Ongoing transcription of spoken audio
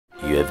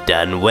You have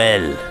done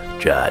well,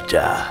 Jar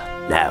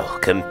Jar. Now,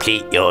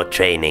 complete your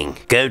training.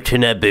 Go to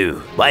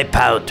Naboo, wipe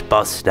out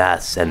Boss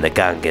Nass and the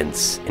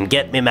Gungans, and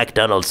get me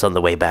McDonald's on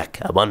the way back.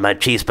 I want my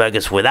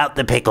cheeseburgers without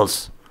the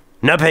pickles.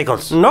 No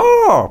pickles.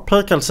 No,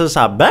 pickles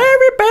are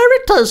very, very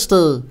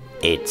tasty.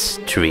 It's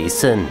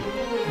treason,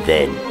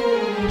 then.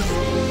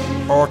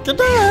 Okay,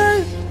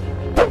 day.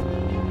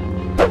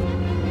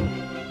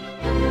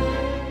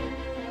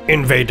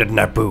 Invaded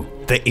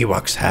Naboo. The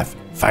Ewoks have.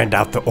 Find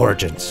out the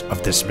origins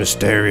of this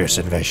mysterious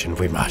invasion,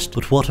 we must.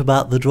 But what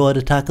about the droid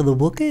attack of the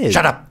Wookiees?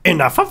 Shut up!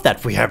 Enough of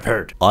that we have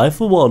heard. I,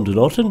 for one, do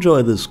not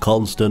enjoy this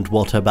constant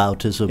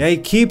whataboutism. Yeah, he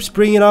keeps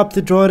bringing up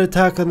the droid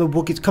attack on the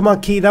Wookiees. Come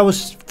on, Key, that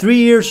was 3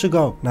 years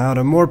ago. Now,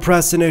 the more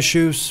pressing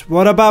issues.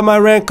 What about my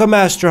Ranko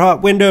Master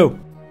Hot Window?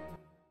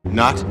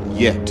 Not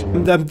yet.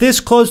 I'm this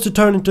close to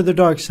turning to the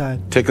dark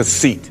side. Take a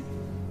seat,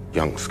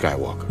 young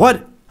Skywalker.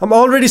 What? I'm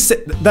already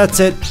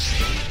That's it.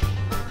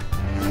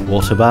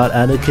 What about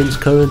Anakin's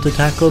current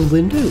attack on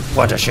Windu?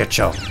 What a shit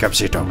show,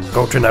 Gabzitohd.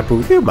 Go to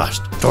Naboo, you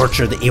must.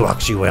 Torture the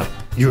Ewoks, you will.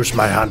 Use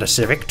my Honda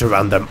Civic to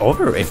run them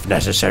over if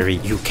necessary,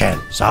 you can.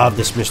 Solve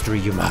this mystery,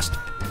 you must.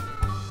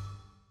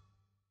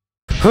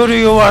 Who do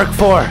you work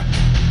for?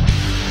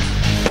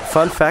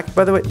 Fun fact,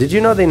 by the way, did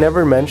you know they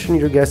never mention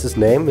your guys'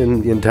 name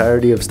in the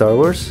entirety of Star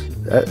Wars?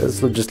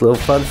 That's just a little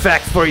fun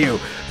fact for you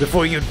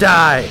before you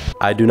die.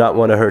 I do not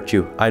want to hurt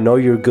you. I know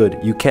you're good.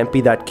 You can't be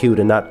that cute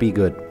and not be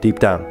good deep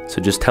down.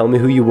 So just tell me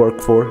who you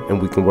work for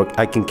and we can work.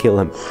 I can kill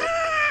him.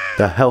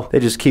 The hell? They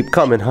just keep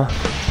coming, huh?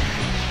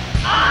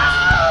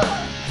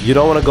 You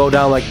don't want to go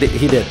down like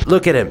he did.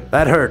 Look at him.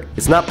 That hurt.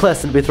 It's not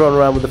pleasant to be thrown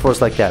around with the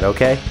Force like that,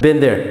 okay?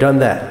 Been there, done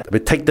that.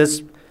 But take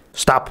this.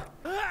 Stop.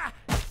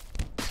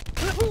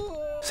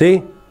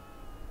 See?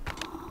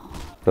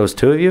 Those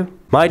two of you?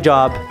 My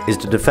job is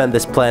to defend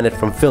this planet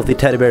from filthy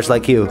teddy bears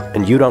like you,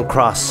 and you don't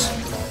cross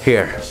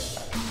here.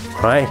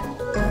 Right?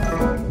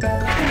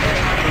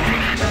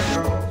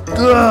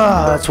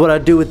 Ugh, that's what I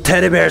do with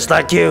teddy bears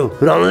like you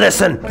who don't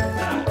listen.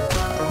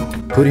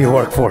 Who do you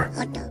work for?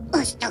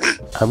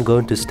 I'm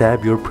going to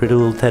stab your pretty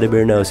little teddy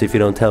bear nose if you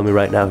don't tell me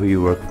right now who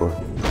you work for.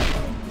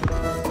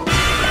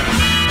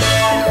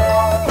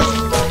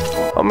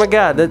 Oh my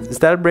god, is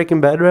that a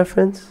Breaking Bad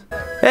reference?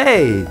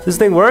 Hey, this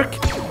thing work?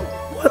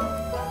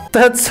 What?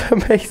 That's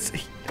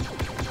amazing.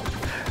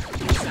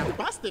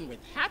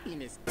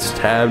 It's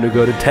time to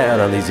go to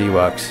town on these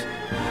Ewoks.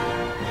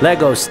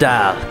 Lego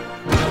style.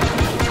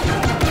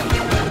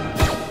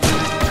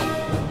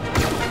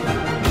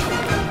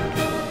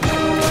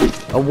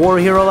 A war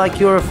hero like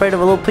you are afraid of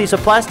a little piece of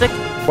plastic?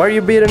 Why are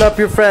you beating up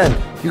your friend?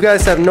 You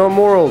guys have no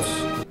morals.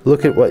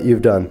 Look at what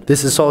you've done.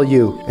 This is all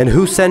you. And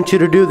who sent you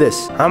to do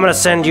this? I'm gonna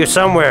send you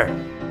somewhere.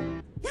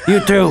 You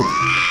too.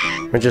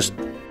 Or just...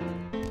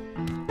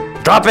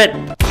 Drop it!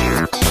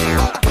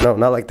 No,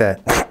 not like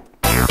that.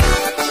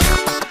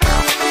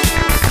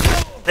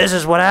 This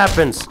is what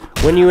happens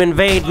when you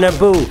invade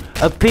Naboo,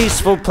 a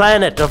peaceful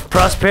planet of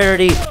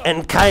prosperity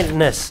and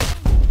kindness.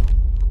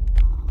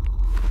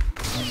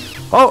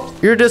 Oh,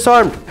 you're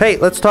disarmed. Hey,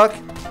 let's talk.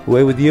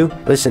 Away with you.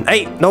 Listen,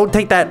 hey, don't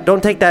take that.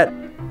 Don't take that.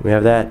 We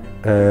have that,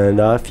 and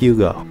off you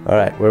go. All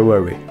right, where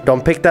were we?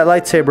 Don't pick that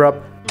lightsaber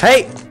up.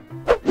 Hey!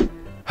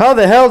 How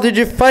the hell did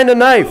you find a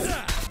knife?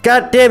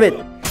 God damn it!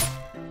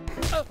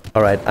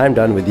 All right, I'm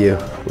done with you.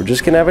 We're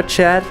just gonna have a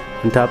chat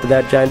on top of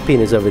that giant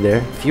penis over there.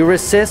 If you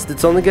resist,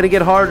 it's only gonna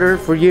get harder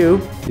for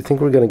you. You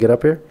think we're gonna get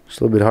up here? It's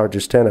a little bit hard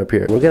to stand up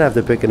here. We're gonna have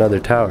to pick another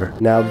tower.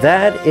 Now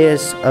that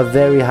is a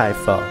very high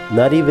fall.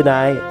 Not even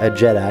I, a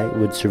Jedi,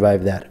 would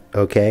survive that,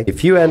 okay?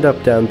 If you end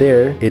up down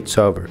there, it's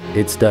over.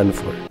 It's done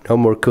for. No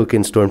more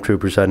cooking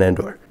stormtroopers on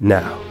Endor.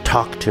 Now,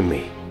 talk to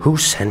me. Who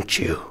sent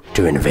you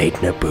to invade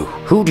Naboo?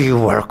 Who do you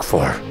work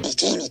for?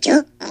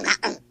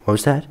 What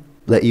was that?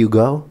 Let you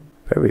go?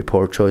 Very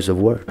poor choice of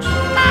words.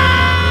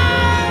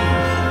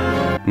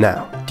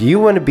 Now, do you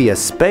want to be a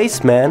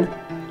spaceman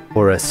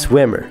or a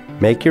swimmer?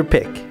 Make your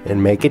pick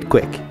and make it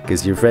quick,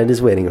 because your friend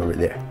is waiting over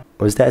there.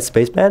 Was that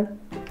spaceman?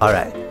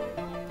 Alright.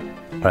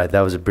 Alright,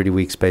 that was a pretty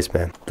weak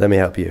spaceman. Let me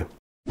help you.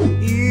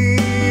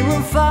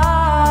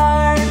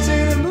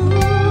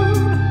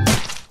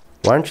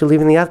 Why aren't you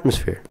leaving the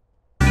atmosphere?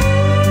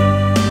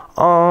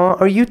 Aw,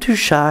 are you too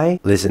shy?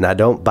 Listen, I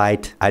don't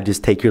bite. I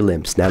just take your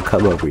limbs. Now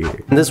come over here.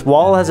 And this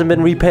wall hasn't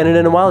been repainted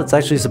in a while. It's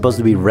actually supposed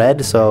to be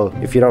red, so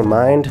if you don't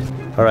mind.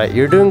 Alright,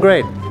 you're doing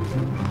great.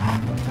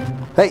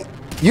 Hey,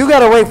 you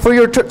gotta wait for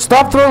your turn.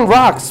 Stop throwing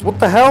rocks. What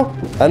the hell?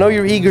 I know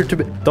you're eager to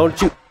be. Don't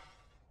you?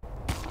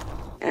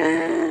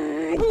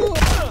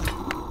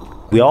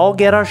 We all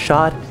get our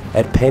shot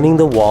at painting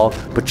the wall,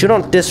 but you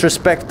don't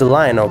disrespect the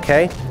line,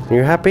 okay?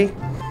 You're happy?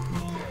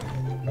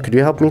 Could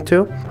you help me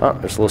too? Oh,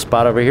 there's a little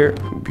spot over here.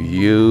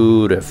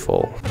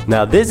 Beautiful.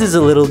 Now this is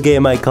a little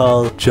game I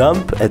call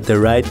Jump at the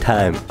Right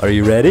Time. Are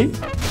you ready?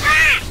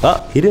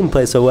 Oh, he didn't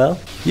play so well.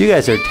 You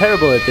guys are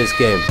terrible at this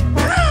game.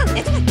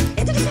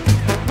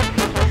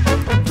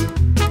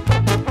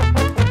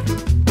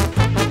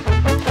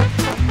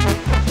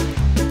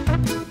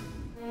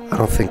 I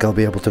don't think I'll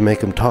be able to make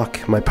him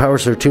talk. My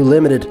powers are too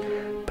limited.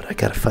 But I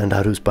gotta find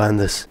out who's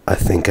behind this. I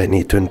think I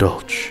need to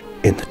indulge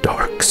in the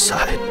dark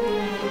side.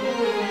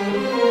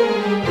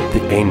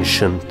 The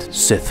ancient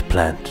Sith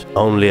plant,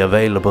 only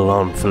available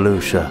on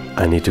Felucia.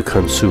 I need to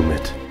consume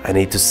it. I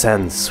need to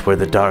sense where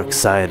the dark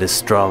side is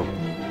strong.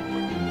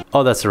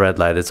 Oh, that's the red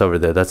light. It's over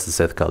there. That's the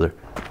Sith color.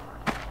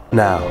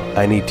 Now,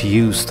 I need to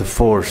use the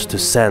Force to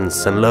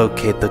sense and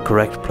locate the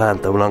correct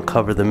plant that will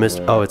uncover the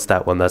mystery. Oh, it's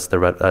that one. That's the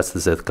red. That's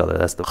the Sith color.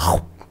 That's the.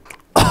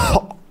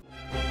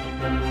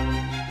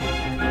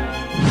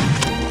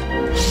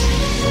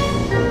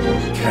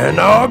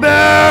 Kenobi!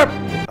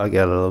 I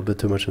got a little bit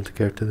too much into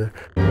character there.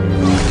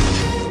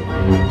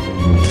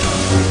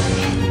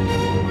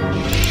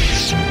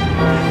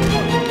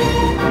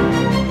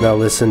 Now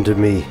listen to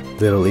me,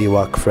 little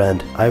Ewok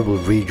friend. I will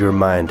read your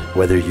mind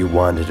whether you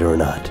want it or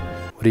not.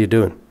 What are you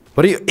doing?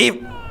 What are you...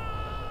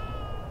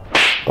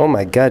 Oh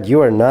my god,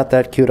 you are not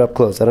that cute up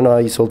close. I don't know how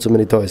you sold so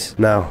many toys.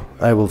 Now,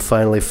 I will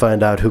finally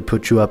find out who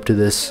put you up to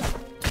this.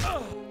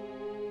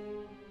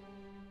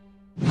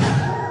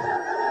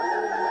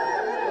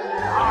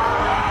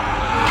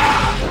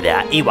 There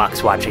are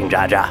Ewoks watching,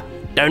 Jar Jar.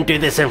 Don't do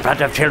this in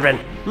front of children.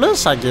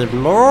 Miss, I give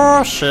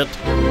no shit.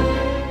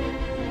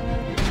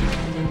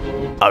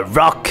 A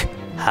rock?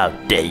 How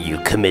dare you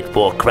commit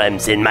war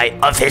crimes in my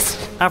office?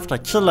 After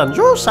killing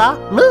you, sir,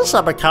 Miss, I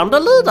become the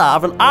leader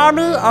of an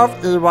army of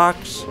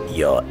Ewoks.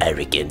 Your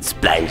arrogance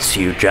blinds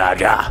you, Jar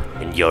Jar,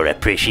 and your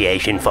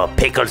appreciation for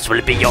pickles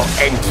will be your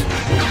end.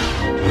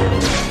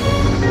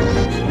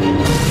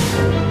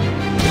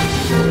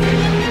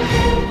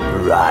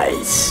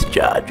 Rise,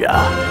 Jar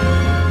Jar.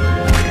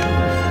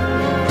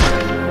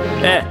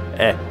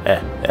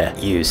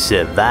 You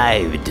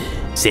survived.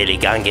 Silly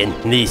Gungan,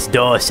 these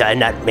doors are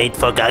not made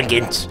for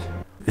Gungans.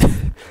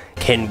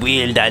 Can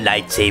wield a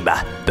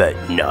lightsaber, but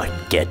not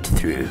get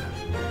through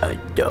a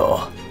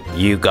door.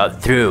 You got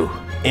through.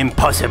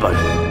 Impossible.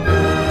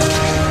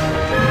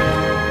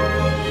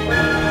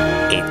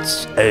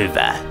 It's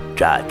over,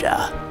 Jar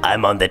Jar.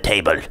 I'm on the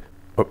table.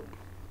 Oh,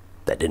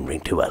 that didn't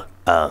ring too well.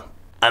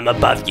 I'm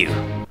above you.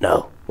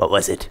 No, what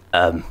was it?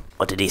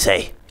 What did he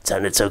say? It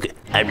sounded so good.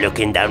 I'm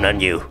looking down on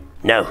you.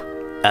 No,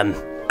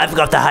 I've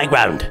got the high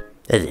ground.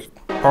 Is it?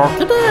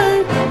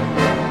 Okay.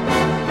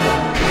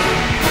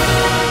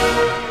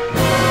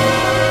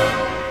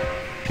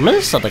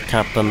 Mr. the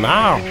Captain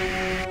now.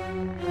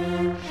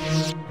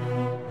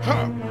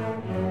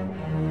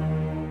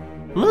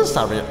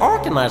 Mr. We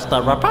organized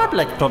the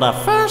Republic to the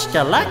first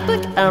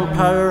Galactic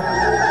Empire.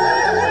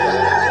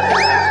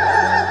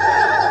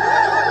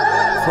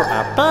 For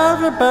a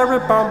very, very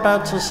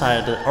bombard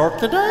society,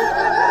 okay?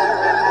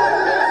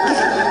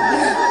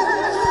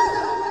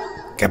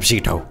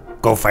 Gabzitohd,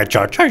 go fight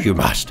Jar Jar you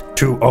must.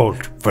 Too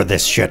old for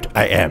this shit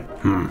I am.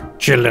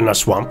 Chill in a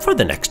swamp for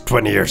the next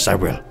 20 years I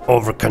will.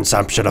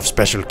 Overconsumption of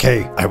Special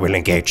K I will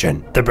engage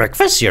in. The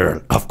breakfast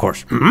cereal, of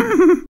course.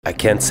 I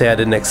can't say I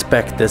didn't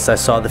expect this. I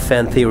saw the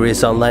fan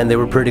theories online. They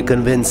were pretty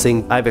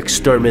convincing. I've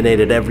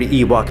exterminated every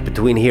Ewok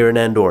between here and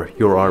Endor.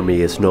 Your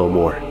army is no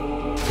more.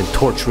 Been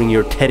torturing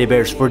your teddy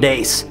bears for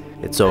days.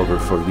 It's over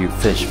for you,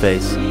 fish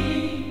face.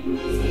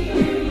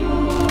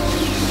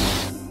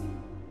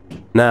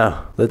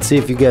 Now, let's see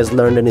if you guys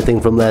learned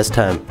anything from last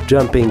time.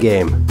 Jumping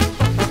game.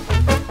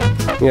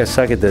 You guys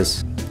suck at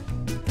this.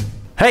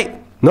 Hey!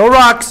 No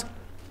rocks!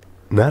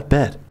 Not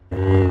bad.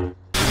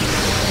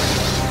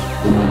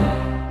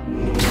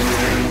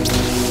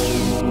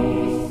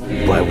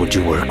 Why would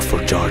you work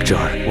for Jar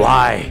Jar?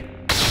 Why?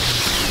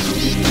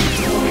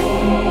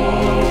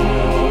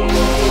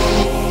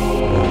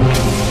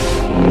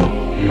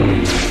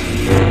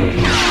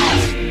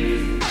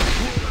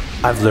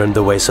 I've learned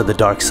the ways of the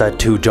dark side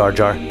too, Jar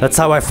Jar. That's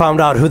how I found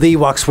out who the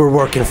Ewoks were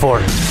working for.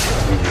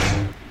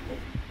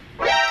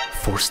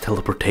 Force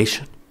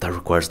teleportation? That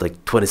requires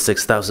like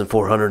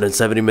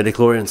 26,470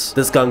 midichlorians.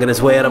 This Gungan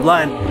is way out of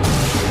line.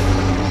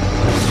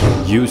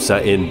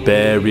 Yusa in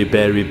very,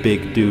 very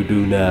big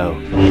doo-doo now.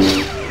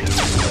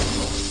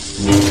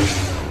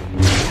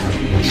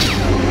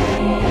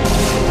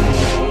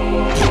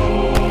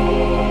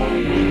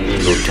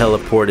 Your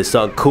teleport is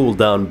on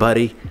cooldown,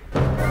 buddy.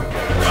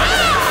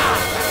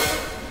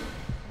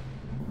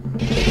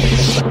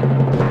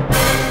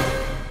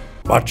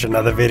 Watch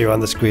another video on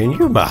the screen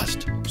you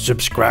must.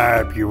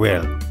 Subscribe you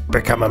will.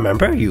 Become a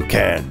member you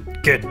can.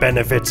 Get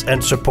benefits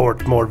and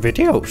support more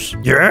videos.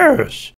 Yes!